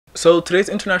So today's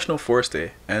International Forest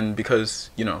Day, and because,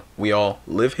 we all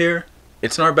live here,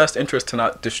 it's in our best interest to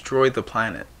not destroy the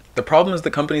planet. The problem is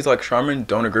that companies like Charmin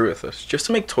don't agree with this. Just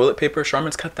to make toilet paper,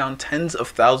 Charmin's cut down tens of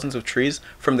thousands of trees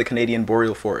from the Canadian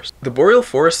boreal forest. The boreal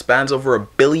forest spans over 1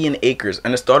 billion acres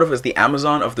and is thought of as the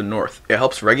Amazon of the North. It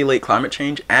helps regulate climate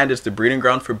change and is the breeding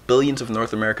ground for billions of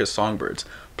North America's songbirds.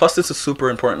 Plus, it's a super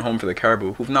important home for the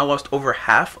caribou, who've now lost over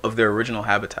half of their original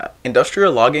habitat.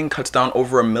 Industrial logging cuts down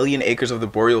over 1 million acres of the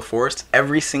boreal forest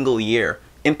every single year,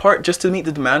 in part just to meet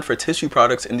the demand for tissue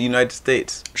products in the United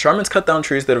States. Charmin's cut down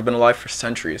trees that have been alive for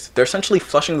centuries. They're essentially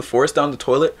flushing the forest down the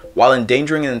toilet while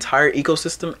endangering an entire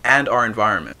ecosystem and our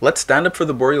environment. Let's stand up for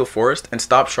the boreal forest and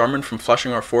stop Charmin from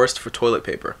flushing our forest for toilet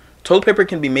paper. Toilet paper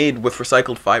can be made with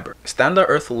recycled fiber.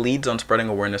 Stand.earth leads on spreading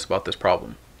awareness about this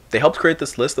problem. They helped create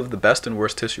this list of the best and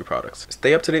worst tissue products.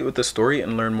 Stay up to date with this story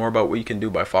and learn more about what you can do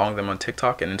by following them on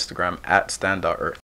TikTok and Instagram at Stand.earth.